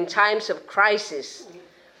help them in times of crisis,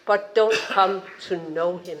 but don't come to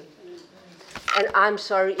know him. And I'm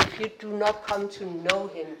sorry, if you do not come to know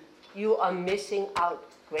him, you are missing out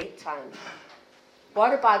great times.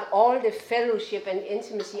 What about all the fellowship and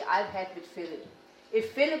intimacy I've had with Philip?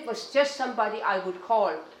 If Philip was just somebody I would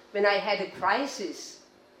call when I had a crisis,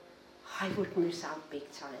 I would miss out big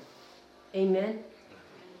time. Amen?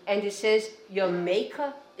 And it says, your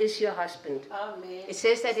maker is your husband. Amen. It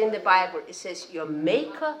says that in the Bible. It says, your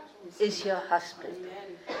maker is your husband.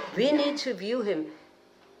 Amen. We need to view him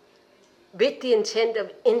with the intent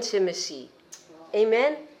of intimacy.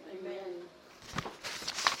 Amen? Amen.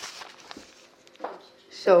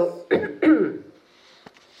 So, I'm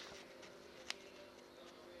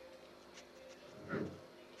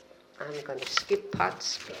going to skip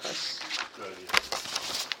parts because,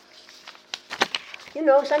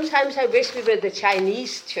 sometimes I wish we were the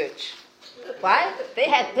Chinese church. Why?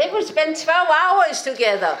 They would spend 12 hours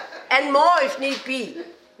together and more if need be.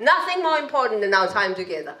 Nothing more important than our time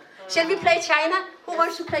together. Shall we play China? Who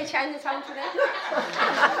wants to play Chinatown today?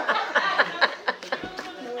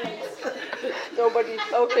 Nobody?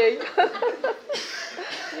 Okay.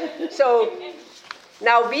 So,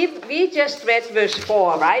 now we just read verse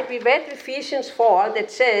 4, right? We read Ephesians 4 that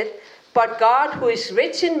said, but God, who is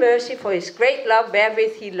rich in mercy for his great love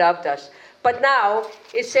wherewith he loved us. But now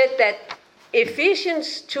it said that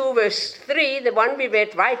Ephesians 2 verse 3, the one we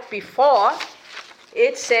read right before,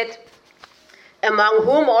 it said, among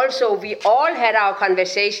whom also we all had our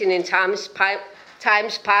conversation in times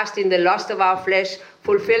past in the lust of our flesh,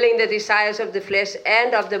 fulfilling the desires of the flesh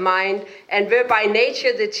and of the mind, and were by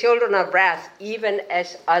nature the children of wrath, even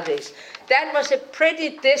as others. That was a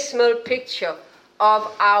pretty dismal picture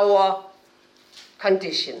of our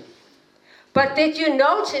condition. But did you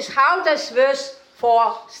notice how does verse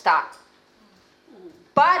 4 start?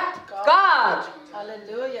 But God.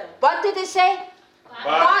 Hallelujah. What did it say?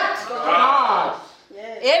 But God.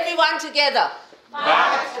 Yes. Everyone together.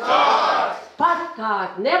 But God. But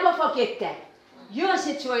God. Never forget that. Your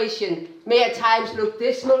situation may at times look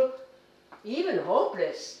dismal, even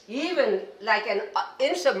hopeless, even like an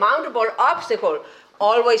insurmountable obstacle.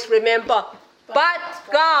 Always remember, but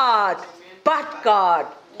God. But God.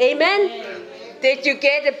 Amen? Did you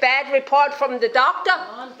get a bad report from the doctor?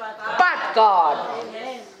 But God.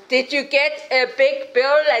 Amen. Did you get a big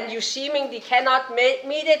bill and you seemingly cannot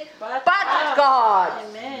meet it? But God.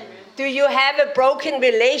 Amen. Do you have a broken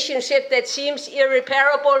relationship that seems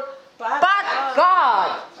irreparable? But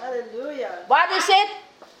God. Hallelujah. What is it?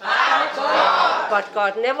 But God. But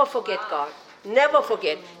God. Never forget God. Never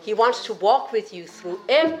forget. He wants to walk with you through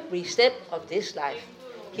every step of this life.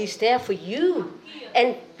 He's there for you.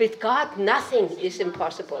 And with God, nothing is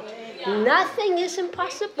impossible. Nothing is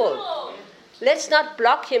impossible. Let's not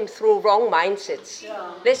block him through wrong mindsets.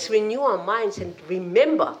 Let's renew our minds and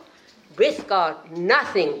remember, with God,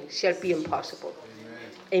 nothing shall be impossible.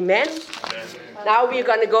 Amen? Now we're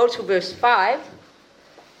going to go to verse 5.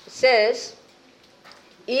 It says,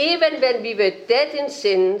 even when we were dead in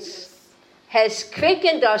sins, has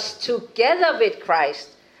quickened us together with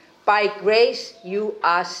Christ. By grace you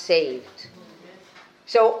are saved.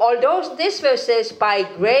 So although this verse says, by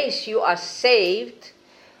grace you are saved,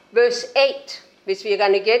 verse 8, which we are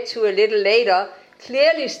going to get to a little later,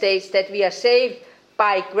 clearly states that we are saved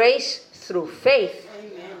by grace through faith.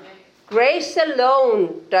 Amen. Grace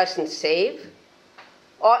alone doesn't save,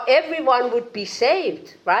 or everyone would be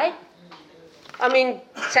saved, right? I mean,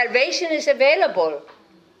 salvation is available,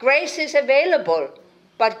 grace is available,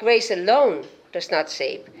 but grace alone does not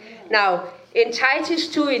save. Now, in Titus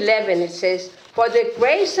 2:11 it says, for the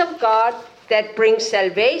grace of God that brings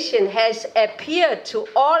salvation has appeared to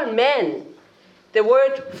all men. The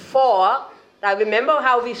word for, now remember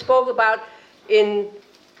how we spoke about in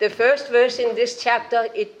the first verse in this chapter,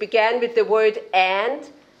 it began with the word and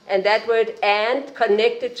that word and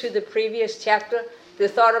connected to the previous chapter, the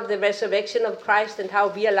thought of the resurrection of Christ and how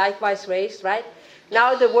we are likewise raised, right?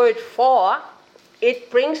 Now the word for, it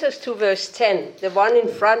brings us to verse 10, the one in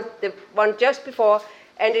front, the one just before,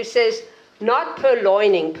 and it says, not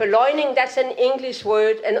purloining. Purloining, that's an English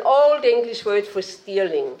word, an old English word for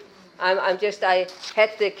stealing. I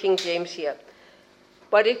had the King James here.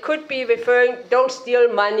 But it could be referring, don't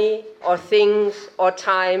steal money or things or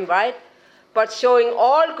time, right? But showing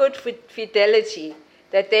all good fidelity,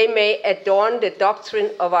 that they may adorn the doctrine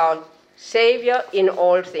of our Savior in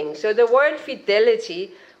all things. So the word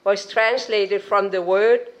fidelity was translated from the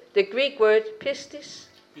Greek word pistis,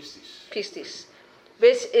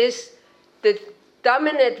 which is the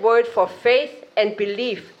dominant word for faith and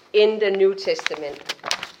belief in the New Testament.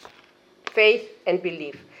 Faith and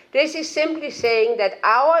belief. This is simply saying that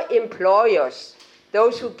our employers,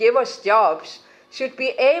 those who give us jobs, should be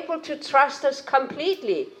able to trust us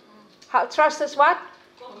completely. Trust us what?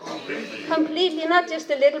 Completely, not just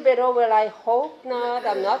a little bit, oh, well, I hope not,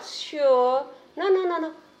 I'm not sure.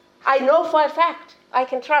 No. I know for a fact, I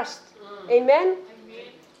can trust. Amen?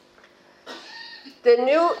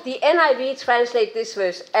 The NIV translates this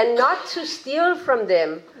verse, and not to steal from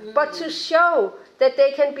them, but to show that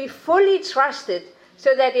they can be fully trusted,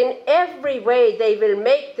 so that in every way they will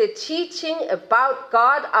make the teaching about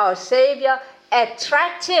God our Savior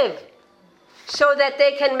attractive. So that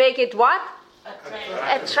they can make it what?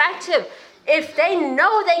 Attractive. If they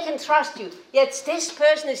know they can trust you, yet this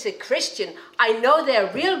person is a Christian, I know they're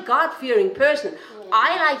a real God-fearing person,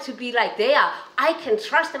 I like to be like they are, I can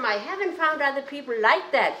trust them, I haven't found other people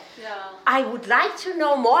like that. I would like to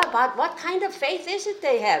know more about what kind of faith is it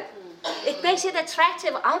they have. It makes it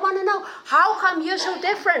attractive. I want to know, how come you're so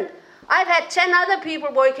different? I've had 10 other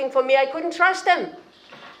people working for me, I couldn't trust them.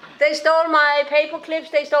 They stole my paper clips,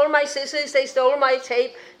 they stole my scissors, they stole my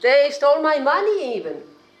tape, they stole my money even.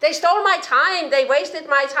 They stole my time, they wasted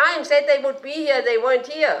my time, said they would be here, they weren't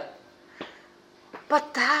here.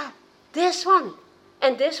 But this one,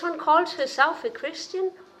 and this one calls herself a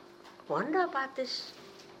Christian. Wonder about this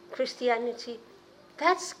Christianity.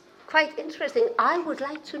 That's quite interesting. I would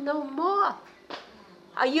like to know more.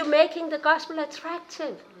 Are you making the gospel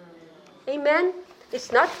attractive? Amen?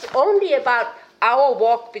 It's not only about our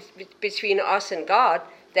walk between us and God,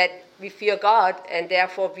 that we fear God and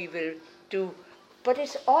therefore we will do, but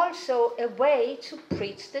it's also a way to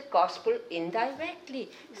preach the gospel indirectly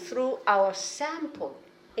through our sample.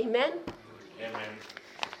 Amen?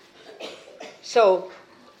 Amen. So,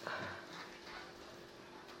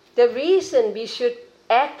 the reason we should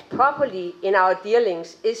act properly in our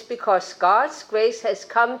dealings is because God's grace has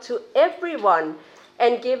come to everyone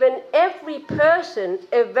and given every person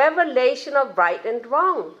a revelation of right and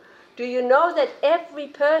wrong. Do you know that every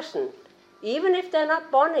person, even if they're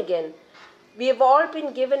not born again, we have all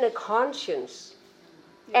been given a conscience.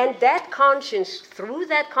 And that conscience, through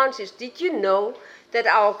that conscience, did you know that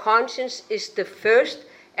our conscience is the first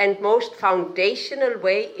and most foundational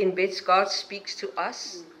way in which God speaks to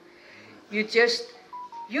us? You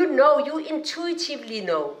intuitively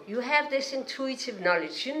know. You have this intuitive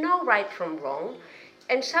knowledge. You know right from wrong.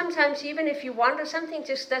 And sometimes even if you wonder, something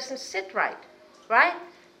just doesn't sit right. Right?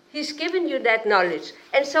 He's given you that knowledge.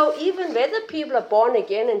 And so even whether people are born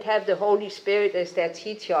again and have the Holy Spirit as their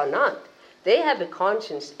teacher or not, they have a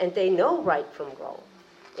conscience and they know right from wrong.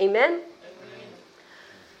 Amen? Amen.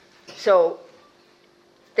 So,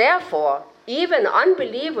 therefore, even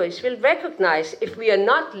unbelievers will recognize if we are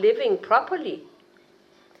not living properly.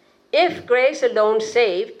 If grace alone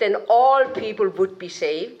saved, then all people would be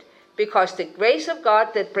saved, because the grace of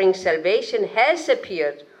God that brings salvation has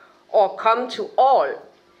appeared or come to all.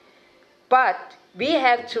 But we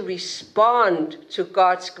have to respond to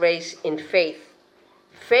God's grace in faith.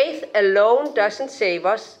 Faith alone doesn't save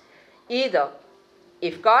us either.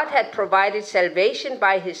 If God had provided salvation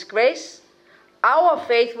by his grace, our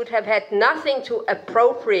faith would have had nothing to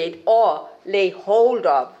appropriate or lay hold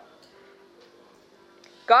of.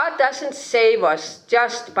 God doesn't save us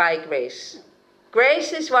just by grace.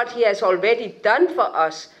 Grace is what he has already done for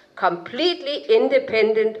us, completely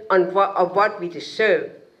independent of what we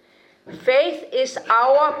deserve. Faith is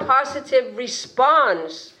our positive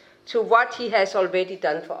response to what he has already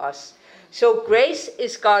done for us. So grace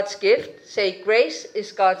is God's gift. Say, grace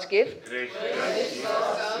is God's gift. Grace is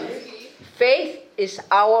God's gift. Faith is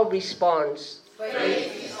our response.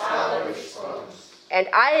 Faith is our response. And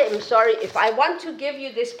I am sorry, if I want to give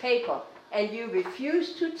you this paper and you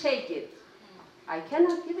refuse to take it, I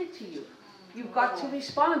cannot give it to you. You've got to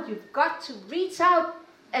respond. You've got to reach out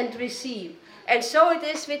and receive. And so it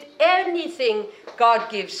is with anything God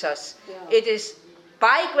gives us. It is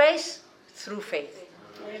by grace through faith.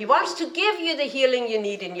 He wants to give you the healing you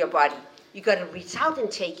need in your body. You've got to reach out and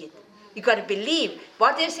take it. You've got to believe.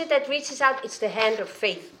 What is it that reaches out? It's the hand of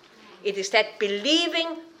faith. It is that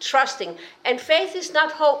believing, trusting. And faith is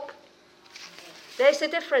not hope. There's a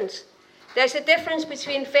difference. There's a difference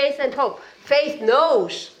between faith and hope. Faith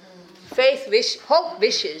knows. Hope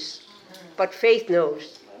wishes. But faith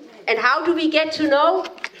knows. And how do we get to know?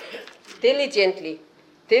 Diligently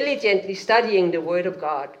studying the Word of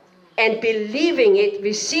God. And believing it,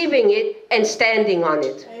 receiving it, and standing on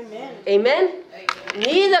it. Amen. Amen?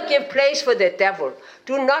 Neither give place for the devil.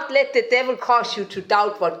 Do not let the devil cause you to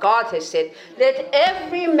doubt what God has said. Let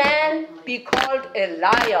every man be called a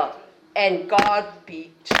liar, and God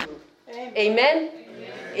be true. Amen? Amen?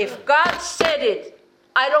 If God said it,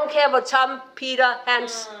 I don't care what Tom, Peter,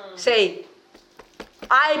 Hans say.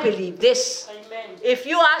 I believe this. Amen. If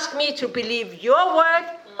you ask me to believe your word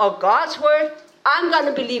or God's word, I'm going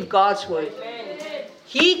to believe God's word. Amen.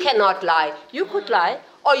 He cannot lie. You could lie,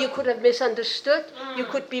 or you could have misunderstood. You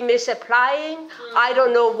could be misapplying. I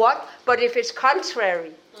don't know what. But if it's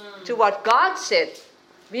contrary to what God said,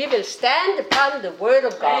 we will stand upon the word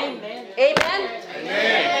of God. Amen. Amen?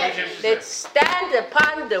 Amen. Let's stand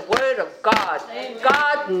upon the word of God.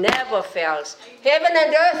 God never fails. Heaven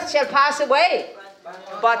and earth shall pass away,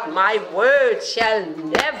 but my word shall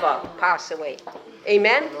never pass away.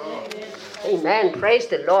 Amen? Amen. Praise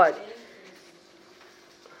the Lord.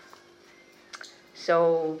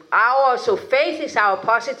 So faith is our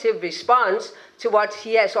positive response to what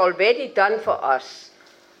he has already done for us.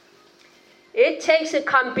 It takes a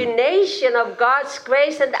combination of God's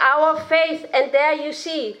grace and our faith. And there you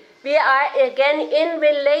see, we are again in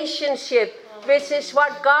relationship, which is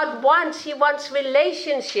what God wants. He wants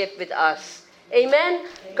relationship with us. Amen?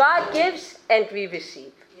 God gives and we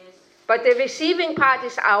receive. But the receiving part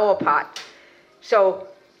is our part. So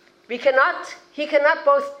he cannot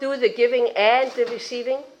both do the giving and the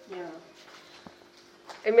receiving. Yeah.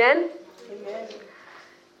 Amen? Amen.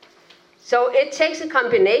 So it takes a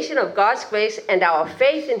combination of God's grace and our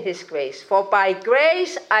faith in his grace. For by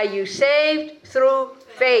grace are you saved through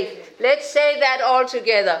faith. Let's say that all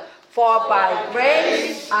together. For by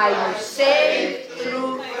grace are you saved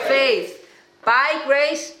through faith. By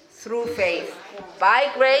grace, through faith. By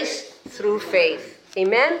grace, through faith.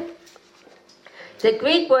 Amen? The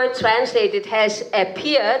Greek word translated has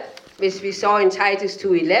appeared, which we saw in Titus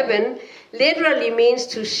 2:11, literally means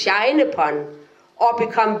to shine upon, or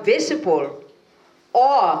become visible,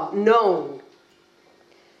 or known.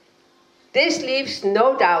 This leaves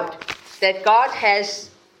no doubt that God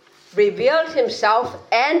has revealed himself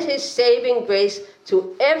and his saving grace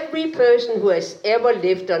to every person who has ever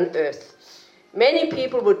lived on earth. Many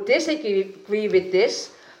people would disagree with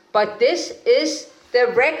this, but this is the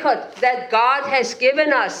record that God has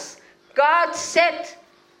given us. God said,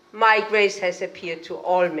 my grace has appeared to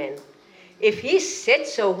all men. If he said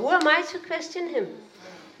so, who am I to question him?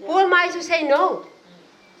 Who am I to say no?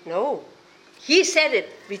 No. He said it.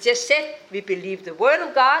 We just said we believe the word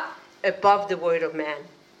of God above the word of man.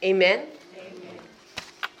 Amen? Amen.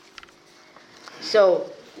 So,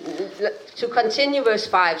 to continue verse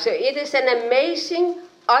 5. So it is an amazing,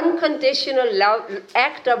 unconditional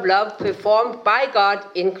act of love performed by God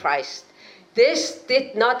in Christ. This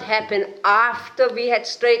did not happen after we had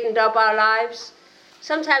straightened up our lives.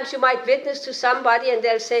 Sometimes you might witness to somebody and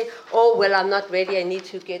they'll say, oh, well, I'm not ready, I need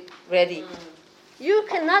to get ready. You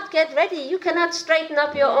cannot get ready. You cannot straighten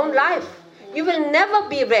up your own life. You will never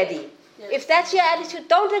be ready. If that's your attitude,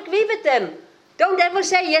 don't agree with them. Don't ever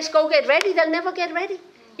say, yes, go get ready. They'll never get ready.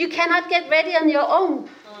 You cannot get ready on your own.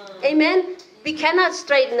 Amen? We cannot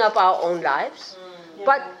straighten up our own lives.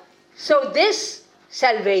 But so this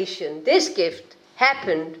salvation, this gift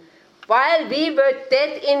happened while we were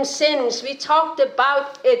dead in sins. We talked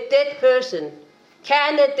about a dead person.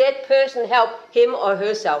 Can a dead person help him or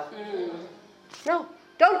herself? No.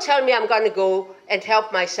 Don't tell me I'm going to go and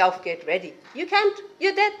help myself get ready. You can't.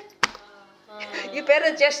 You're dead. You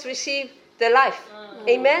better just receive the life.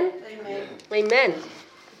 Amen? Amen. Amen.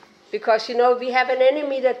 Because, we have an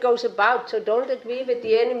enemy that goes about, so don't agree with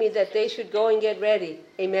the enemy that they should go and get ready.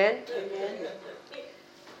 Amen? Amen.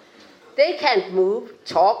 They can't move,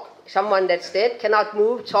 talk. Someone that's dead cannot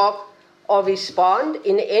move, talk, or respond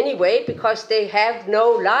in any way because they have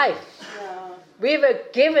no life. Yeah. We were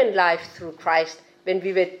given life through Christ when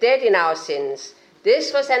we were dead in our sins.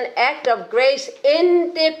 This was an act of grace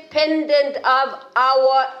independent of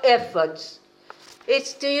our efforts.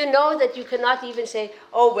 Do you know that you cannot even say,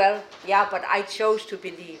 oh, well, yeah, but I chose to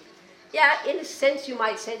believe. Yeah, in a sense you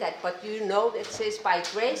might say that, but you know it says by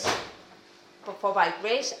grace, for by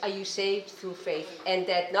grace are you saved through faith, and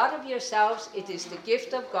that not of yourselves, it is the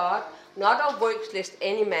gift of God, not of works, lest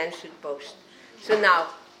any man should boast. So now,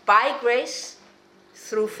 by grace,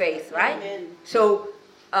 through faith, right? Amen. So,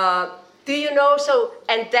 do you know,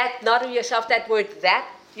 and that, not of yourself, that word that,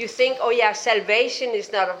 you think, oh yeah, salvation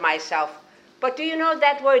is not of myself. But do you know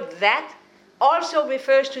that word that also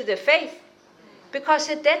refers to the faith? Because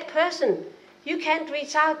a dead person, you can't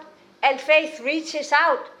reach out, and faith reaches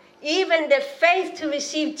out. Even the faith to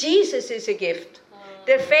receive Jesus is a gift.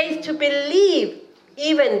 The faith to believe,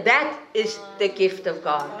 even that is the gift of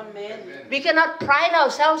God. Amen. We cannot pride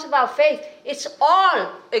ourselves of our faith. It's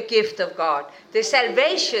all a gift of God. The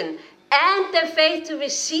salvation and the faith to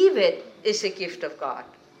receive it is a gift of God.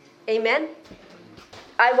 Amen?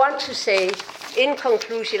 I want to say, in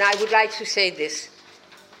conclusion, I would like to say this.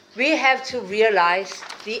 We have to realize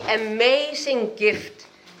the amazing gift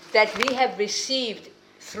that we have received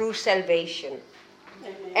through salvation.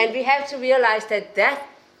 Amen. And we have to realize that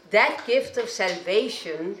that gift of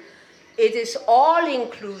salvation, it is all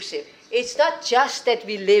inclusive. It's not just that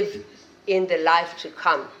we live in the life to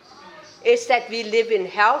come. It's that we live in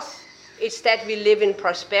health. It's that we live in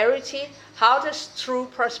prosperity. How does true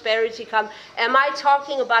prosperity come? Am I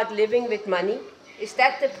talking about living with money? Is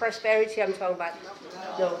that the prosperity I'm talking about?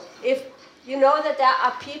 No. If you know that there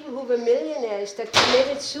are people who were millionaires that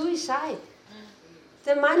committed suicide.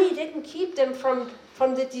 The money didn't keep them from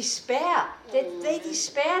the despair. They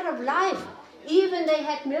despaired of life. Even they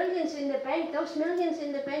had millions in the bank. Those millions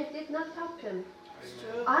in the bank did not help them.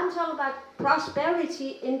 I'm talking about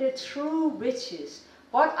prosperity in the true riches.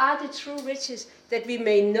 What are the true riches? That we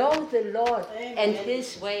may know the Lord and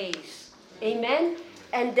His ways. Amen?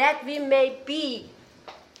 And that we may be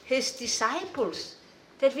His disciples.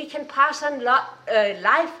 That we can pass on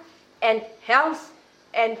life and health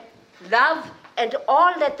and love and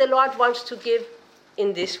all that the Lord wants to give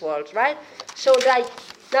in this world, right? So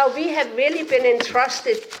now we have really been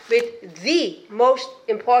entrusted with the most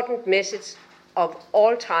important message of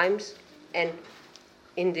all times and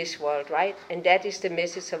in this world, right? And that is the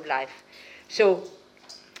message of life. So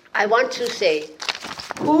I want to say,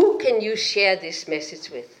 who can you share this message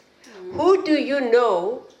with? Who do you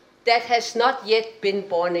know that has not yet been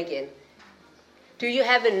born again? Do you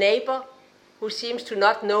have a neighbor who seems to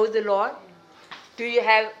not know the Lord? Do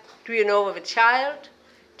you know of a child?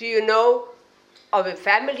 Do you know of a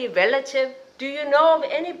family relative? Do you know of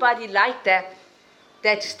anybody like that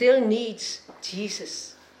that still needs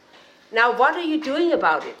Jesus? Now, what are you doing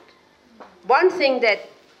about it? One thing that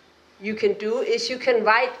you can do is you can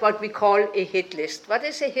write what we call a hit list. What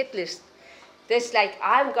is a hit list? That's like,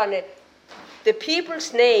 the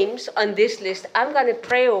people's names on this list, I'm going to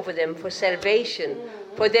pray over them for salvation,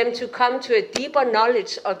 for them to come to a deeper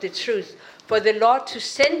knowledge of the truth, for the Lord to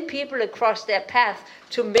send people across their path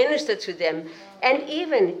to minister to them. And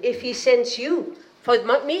even if He sends you, for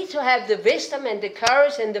me to have the wisdom and the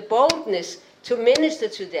courage and the boldness to minister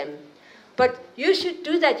to them. But you should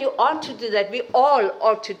do that. You ought to do that. We all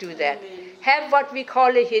ought to do that. Have what we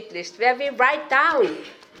call a hit list, where we write down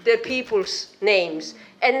the people's names.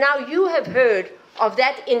 And now you have heard of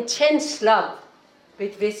that intense love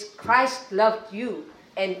with which Christ loved you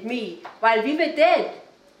and me while we were dead.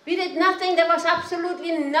 We did nothing. There was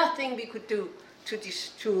absolutely nothing we could do to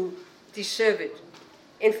deserve it.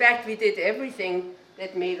 In fact, we did everything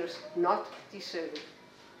that made us not deserve it.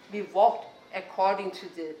 We walked according to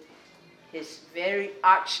his very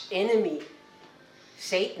arch enemy,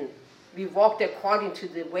 Satan. We walked according to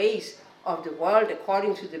the ways of the world,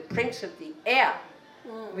 according to the prince of the air.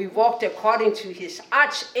 We walked according to his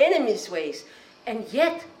arch enemy's ways. And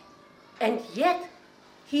yet,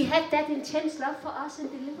 he had that intense love for us and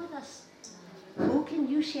delivered us. Who can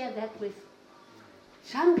you share that with?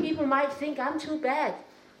 Some people might think I'm too bad.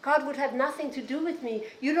 God would have nothing to do with me.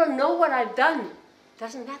 You don't know what I've done.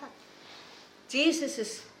 Doesn't matter.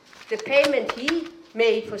 Jesus' the payment He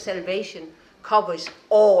made for salvation covers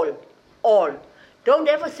all. Don't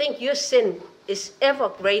ever think your sin is ever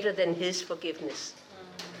greater than His forgiveness.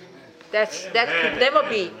 That could never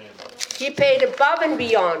be. He paid above and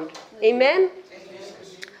beyond. Amen?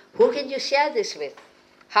 Who can you share this with?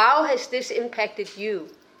 How has this impacted you?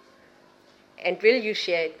 And will you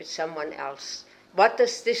share it with someone else? What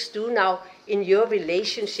does this do now in your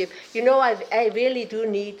relationship? You know, I really do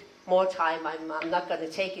need more time. I'm not going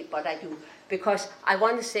to take it, but I do. Because I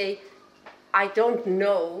want to say, I don't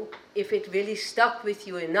know if it really stuck with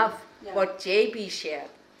you enough what JB shared.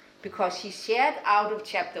 Because he shared out of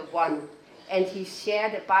chapter 1, and he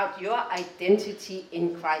shared about your identity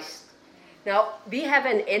in Christ. Now, we have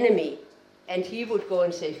an enemy, and he would go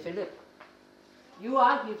and say, Philip, you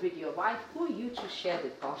argued with your wife. Who are you to share the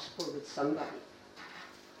gospel with somebody?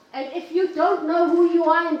 And if you don't know who you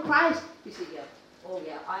are in Christ, you say,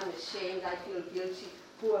 I'm ashamed, I feel guilty.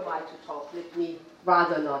 Who am I to talk? Let me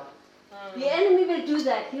rather not. The enemy will do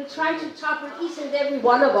that. He'll try to topple each and every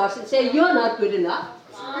one of us and say, you're not good enough.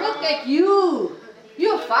 Look at you.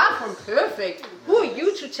 You're far from perfect. Who are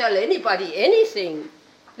you to tell anybody anything?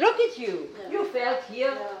 Look at you. You fell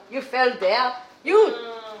here. You fell there.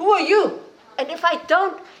 Who are you? And if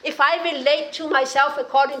I relate to myself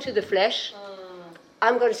according to the flesh,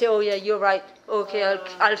 I'm going to say, you're right. Okay,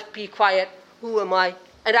 I'll be quiet. Who am I?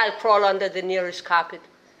 And I'll crawl under the nearest carpet.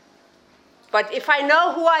 But if I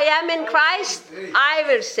know who I am in Christ, I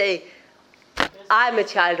will say, I'm a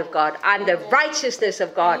child of God. I'm the righteousness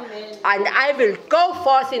of God. And I will go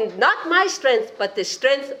forth in not my strength, but the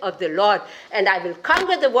strength of the Lord. And I will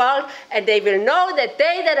conquer the world, and they will know that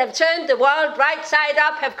they that have turned the world right side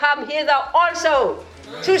up have come hither also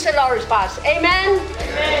to the Lowry's path. Amen?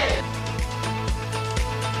 Amen.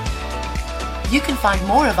 You can find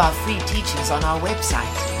more of our free teachings on our website,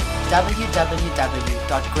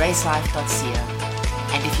 www.gracelife.co.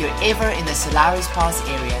 And if you're ever in the Lowry's Pass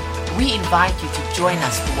area, we invite you to join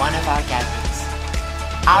us for one of our gatherings.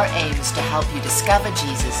 Our aim is to help you discover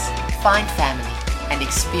Jesus, find family, and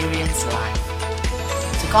experience life.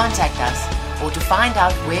 To contact us or to find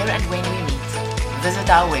out where and when we meet, visit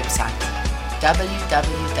our website,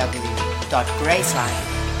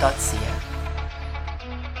 www.gracelife.co.